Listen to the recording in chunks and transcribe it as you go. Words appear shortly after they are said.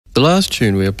The last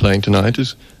tune we are playing tonight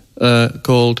is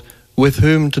called With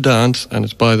Whom to Dance, and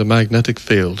it's by the Magnetic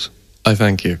Fields. I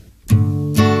thank you.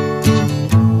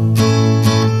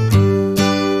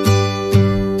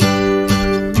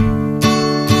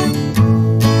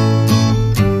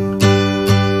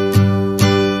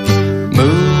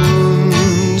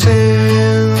 Moons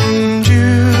in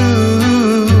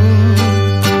June,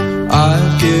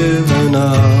 I've given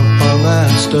up on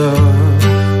that stuff.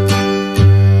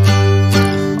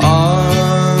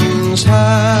 Arms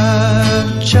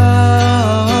have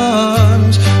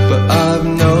charms, but I've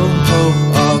no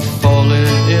hope of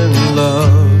falling in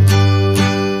love.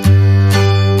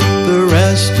 The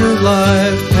rest of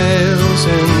life pales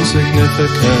in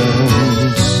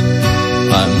significance.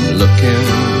 I'm looking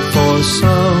for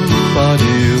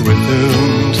somebody with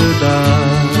whom to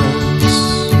dance,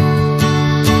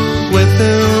 with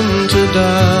whom to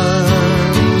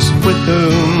dance, with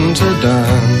whom to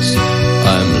dance.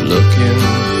 I'm looking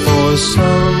for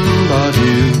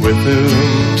somebody with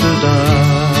whom to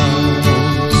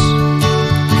dance.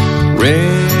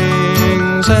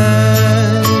 Rings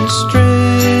and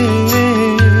strings,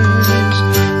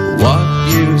 what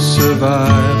you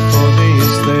survive for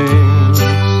these things.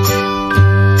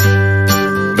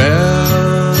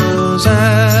 Bells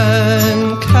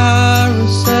and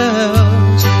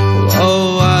carousels,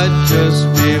 oh, I'd just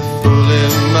be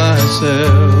fooling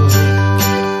myself.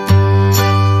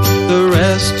 The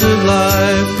rest of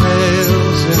life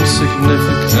pales in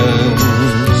significance.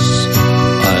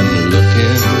 I'm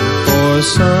looking for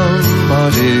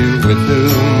somebody with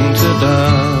whom to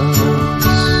dance,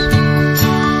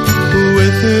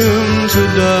 with whom to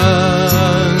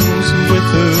dance, with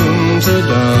whom to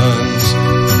dance.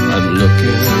 I'm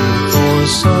looking for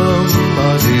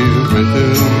somebody with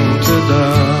whom to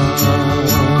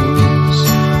dance.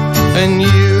 And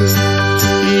you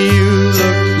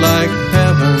look like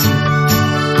heaven,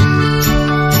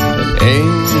 an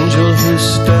angel who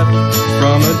stepped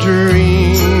from a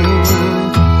dream.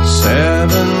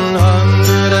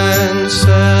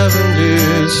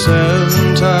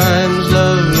 777 times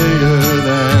lovelier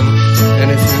than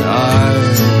anything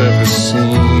I've ever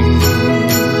seen.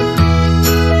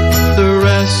 The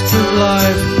rest of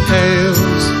life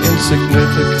pales in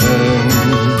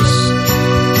significance.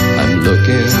 I'm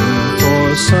looking for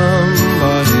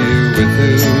somebody with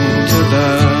whom to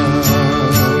dance,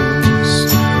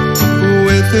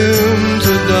 with whom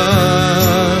to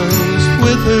dance,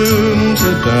 with whom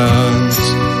to dance.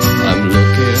 I'm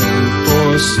looking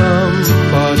for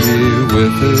somebody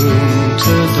with whom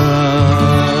to dance.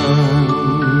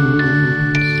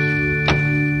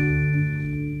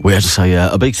 We have to say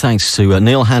a big thanks to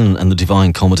Neil Hannon and the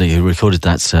Divine Comedy who recorded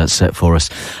that set for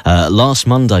us. Last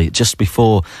Monday, just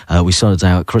before we started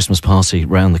our Christmas party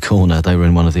round the corner, they were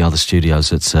in one of the other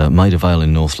studios at Maida Vale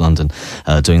in North London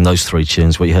doing those three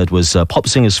tunes. What you heard was Pop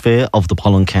Singer's Fear of the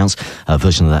Pollen Counts, a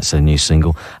version of that's their new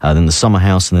single. Then The Summer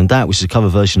House, and then that, which is a cover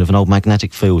version of an old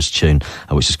Magnetic Fields tune,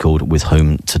 which is called With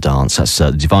Whom to Dance. That's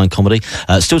the Divine Comedy.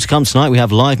 Still to come tonight, we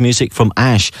have live music from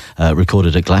Ash,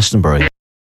 recorded at Glastonbury.